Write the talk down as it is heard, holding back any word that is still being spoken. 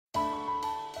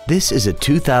This is a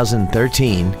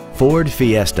 2013 Ford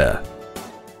Fiesta.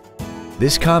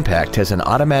 This compact has an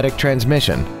automatic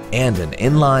transmission and an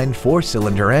inline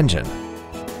 4-cylinder engine.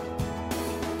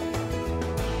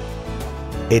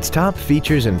 Its top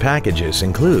features and packages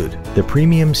include the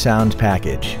premium sound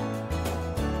package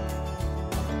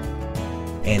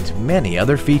and many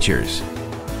other features.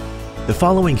 The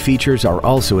following features are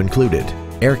also included: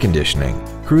 air conditioning,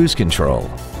 cruise control,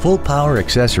 full power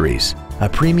accessories, a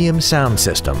premium sound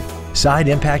system, side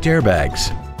impact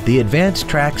airbags, the advanced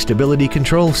track stability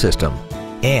control system,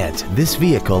 and this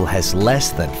vehicle has less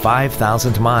than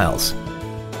 5,000 miles.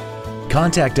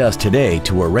 Contact us today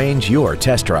to arrange your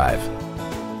test drive.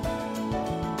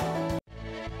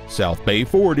 South Bay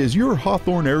Ford is your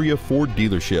Hawthorne area Ford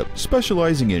dealership,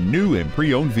 specializing in new and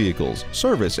pre-owned vehicles,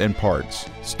 service, and parts.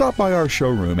 Stop by our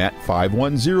showroom at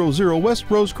 5100 West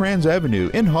Rosecrans Avenue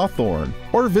in Hawthorne,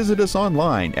 or visit us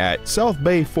online at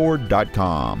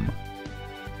southbayford.com.